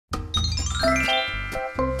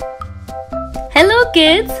Hello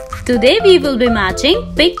kids! Today we will be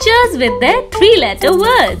matching pictures with their three-letter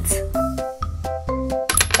words.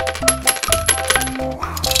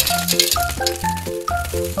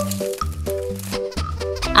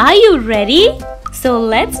 Are you ready? So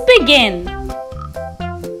let's begin.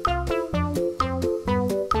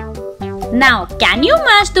 Now, can you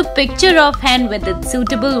match the picture of hen with its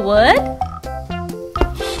suitable word?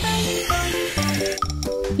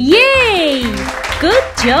 Yay! Good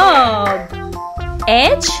job!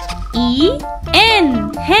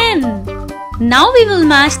 H-E-N, hen. Now we will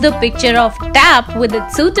match the picture of tap with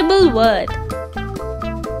its suitable word.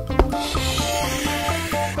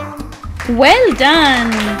 Well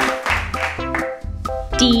done!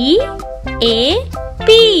 T-A-P,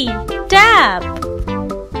 tap.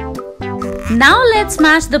 Now let's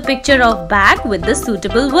match the picture of bag with the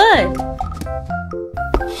suitable word.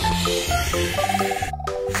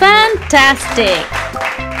 Fantastic!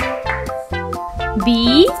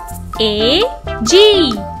 B-A-G,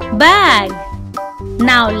 bag.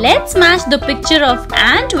 Now let's match the picture of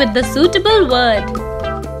ant with the suitable word.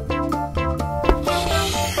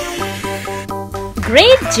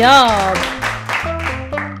 Great job!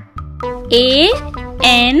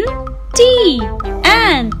 A-N-T,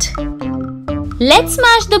 ant. Let's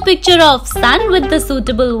match the picture of sun with the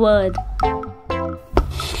suitable word.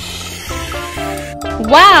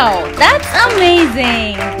 Wow, that's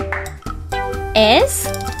amazing!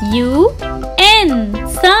 S-U-N,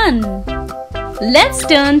 sun. Let's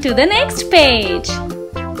turn to the next page.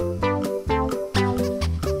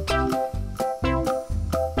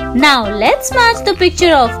 Now let's match the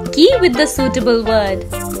picture of key with the suitable word.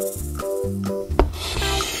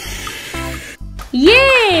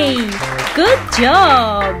 Yay! Good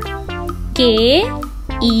job! K-E-Y,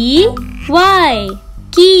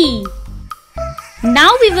 key.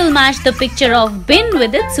 Now we will match the picture of bin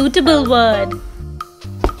with its suitable word.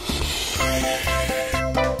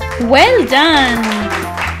 Well done!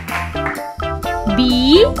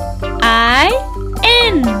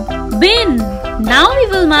 B-I-N, bin. Now we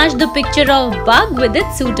will match the picture of bug with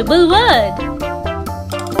its suitable word.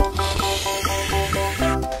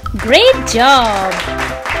 Great job!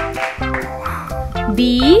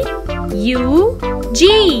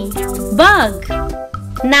 B-U-G, bug.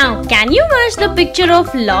 Now can you match the picture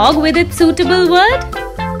of log with its suitable word?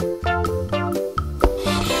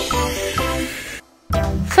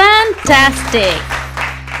 Fantastic!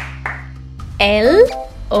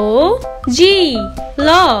 L-O-G,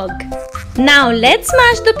 log. Now let's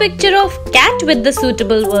match the picture of cat with the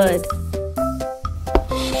suitable word.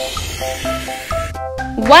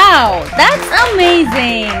 Wow, that's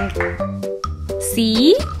amazing!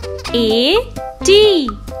 C-A-T,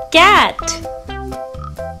 cat.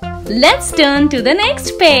 Let's turn to the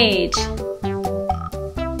next page.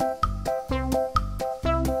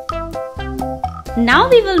 Now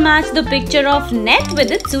we will match the picture of net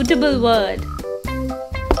with its suitable word.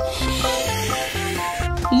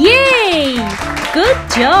 Yay! Good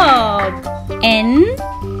job!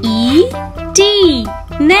 N-E-T,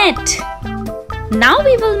 net. Now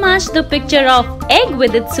we will match the picture of egg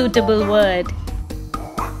with its suitable word.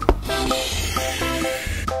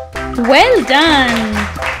 Well done!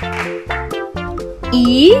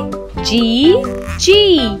 E-G-G,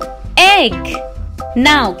 egg.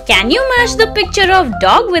 Now can you match the picture of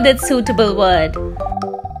dog with its suitable word?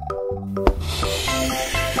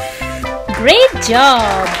 Great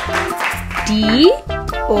job!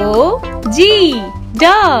 D-O-G,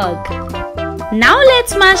 dog. Now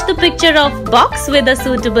let's match the picture of box with a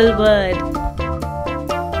suitable word.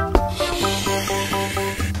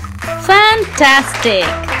 Fantastic!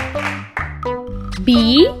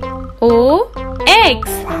 B-O-X,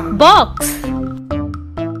 box.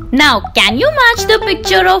 Now can you match the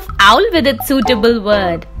picture of owl with its suitable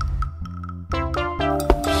word?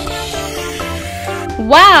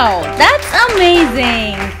 Wow, that's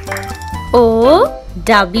amazing!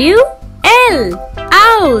 O-W-L,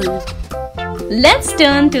 owl. Let's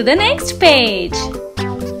turn to the next page.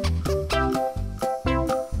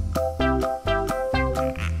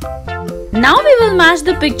 Now we will match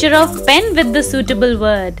the picture of pen with the suitable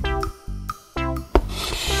word.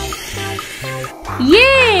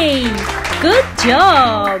 Yay! Good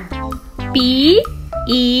job!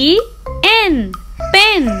 P-E-N,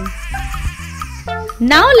 pen.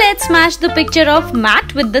 Now let's match the picture of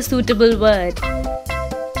mat with the suitable word.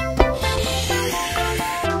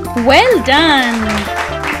 Well done!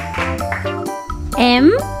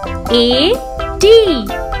 M-A-T,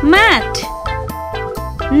 mat.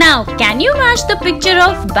 Now can you match the picture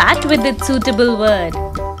of bat with its suitable word?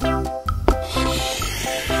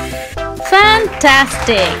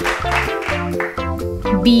 Fantastic.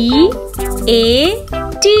 B-A-T,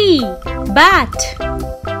 bat.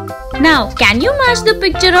 Now, can you match the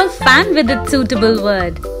picture of fan with its suitable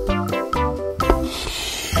word?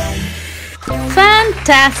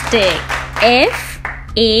 Fantastic.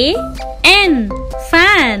 F-A-N,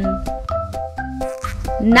 fan.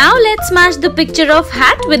 Now let's match the picture of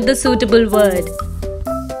hat with the suitable word.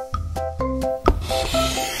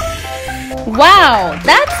 Wow,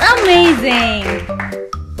 that's amazing!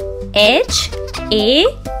 H-A-T,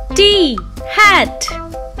 hat.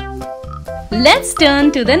 Let's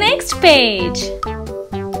turn to the next page.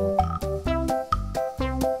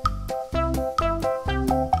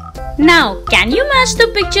 Now, can you match the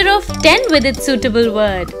picture of 10 with its suitable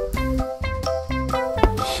word?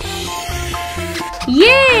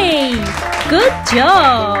 Yay! Good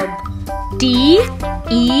job!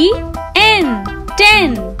 T-E-N,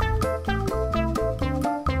 10.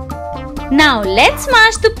 Now let's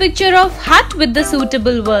match the picture of hut with the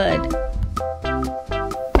suitable word.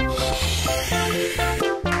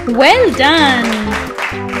 Well done!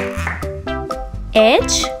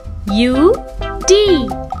 H-U-T,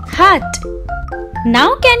 hut.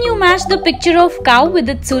 Now can you match the picture of cow with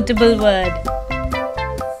its suitable word?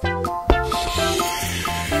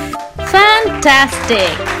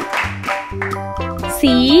 Fantastic!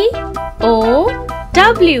 C-O-W,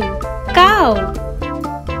 cow.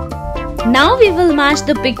 Now we will match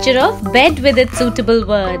the picture of bed with its suitable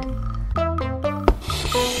word.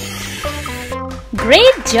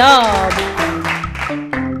 Great job!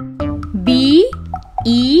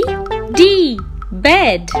 B-E-D,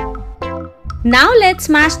 bed. Now let's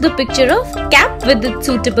match the picture of cap with its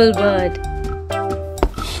suitable word.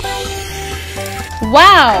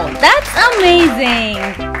 Wow, that's amazing!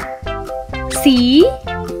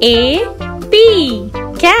 C-A-P,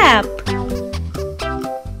 cap.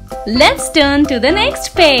 Let's turn to the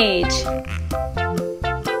next page.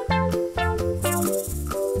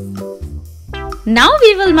 Now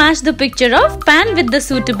we will match the picture of pan with the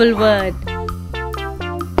suitable word.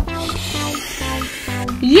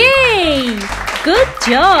 Yay! Good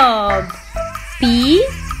job!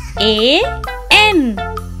 P-A-N,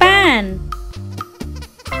 pan.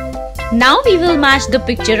 Now we will match the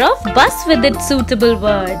picture of bus with its suitable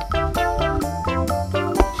word.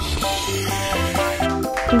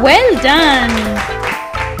 Well done!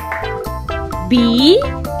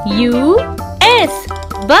 B-U-S,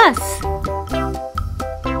 bus.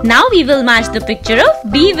 Now we will match the picture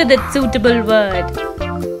of bee with its suitable word.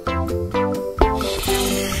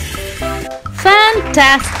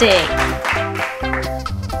 Fantastic!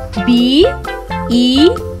 B-E-E,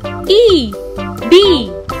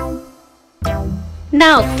 bee.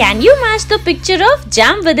 Now can you match the picture of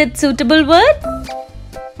jam with its suitable word?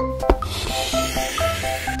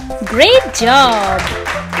 Great job!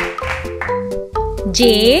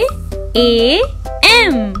 J-A-M,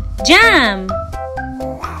 jam.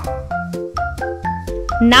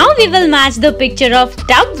 Now we will match the picture of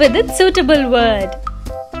tub with its suitable word.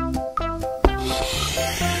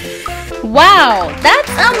 Wow,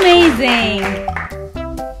 that's amazing!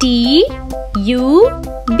 T-U-B,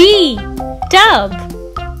 tub.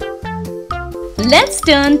 Let's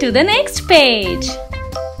turn to the next page.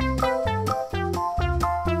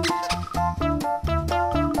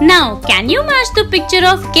 Now, can you match the picture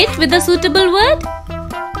of kit with a suitable word?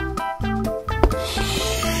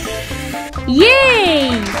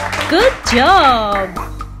 Yay! Good job!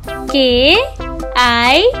 K-I-T,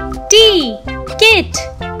 kit.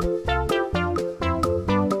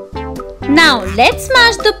 Now, let's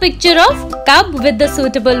match the picture of cub with the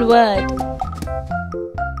suitable word.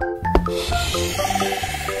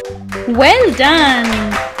 Well done!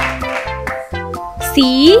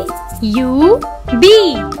 C-U-B,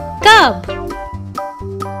 cub.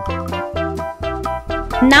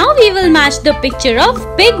 Now we will match the picture of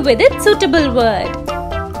pig with its suitable word.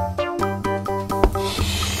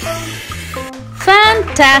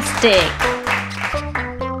 Fantastic!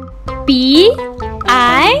 P-I-G,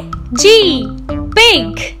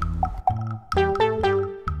 pig.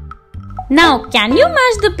 Now can you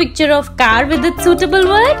match the picture of car with its suitable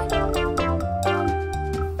word?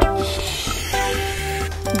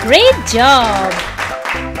 Great job!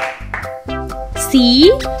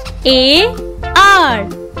 C-A-R,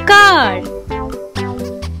 car.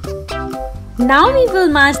 Now we will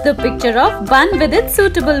match the picture of bun with its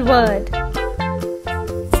suitable word.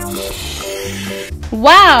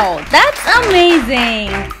 Wow, that's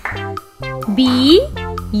amazing!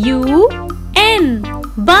 B-U-N,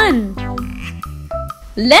 bun.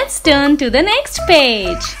 Let's turn to the next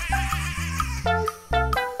page.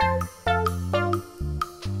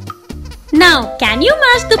 Now, can you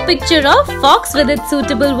match the picture of fox with its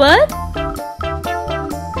suitable word?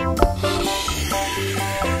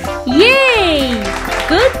 Yay!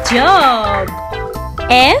 Good job!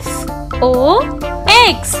 F-O-X,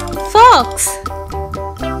 fox.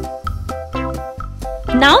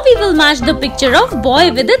 Now we will match the picture of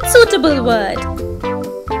boy with its suitable word.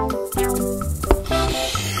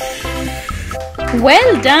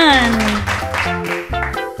 Well done!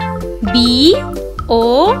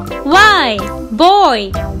 B-O-Y,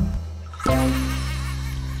 boy.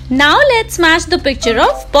 Now let's match the picture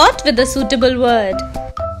of pot with a suitable word.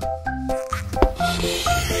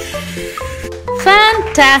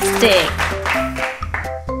 Fantastic!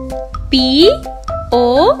 P-O-T,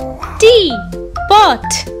 pot.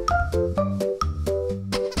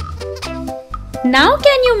 Now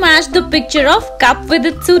can you match the picture of cup with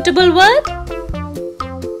its suitable word?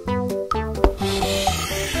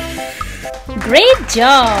 Great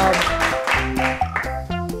job!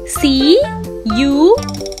 C-U-P,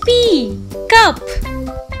 cup.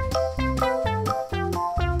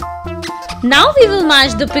 Now we will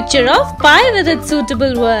match the picture of pie with its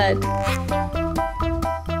suitable word.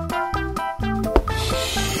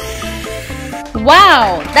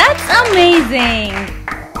 Wow, that's amazing!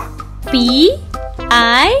 P-I-E,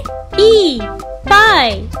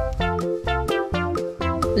 pie.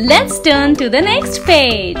 Let's turn to the next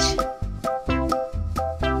page.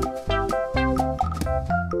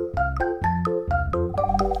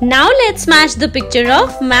 Now let's match the picture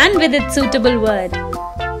of man with its suitable word.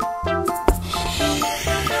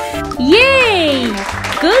 Yay!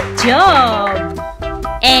 Good job!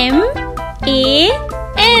 M-A-N,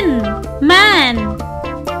 man.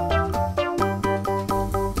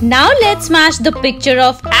 Now let's match the picture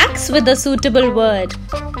of axe with a suitable word.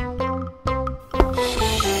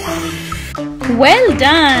 Well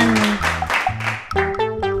done!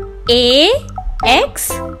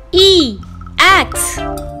 A-X-E, axe.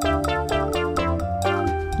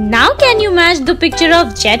 Now can you match the picture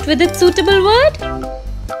of jet with its suitable word?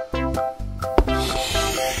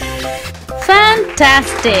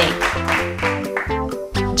 Fantastic!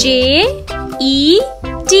 J-E-T,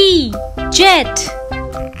 jet.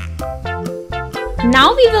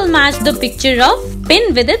 Now we will match the picture of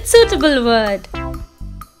pin with its suitable word.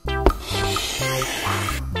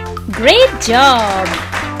 Great job!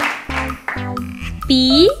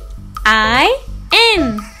 P-I-N,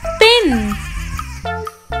 pin.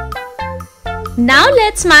 Now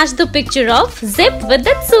let's match the picture of zip with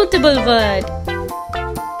its suitable word.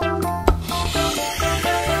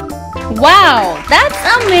 Wow, that's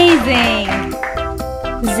amazing!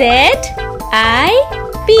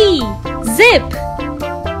 Z-I-P, zip.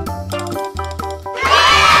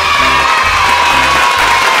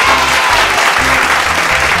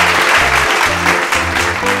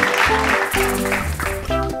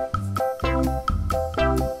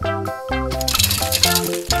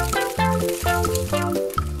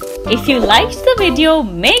 If you liked the video,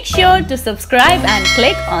 make sure to subscribe and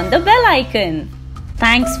click on the bell icon.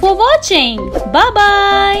 Thanks for watching.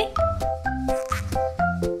 Bye-bye.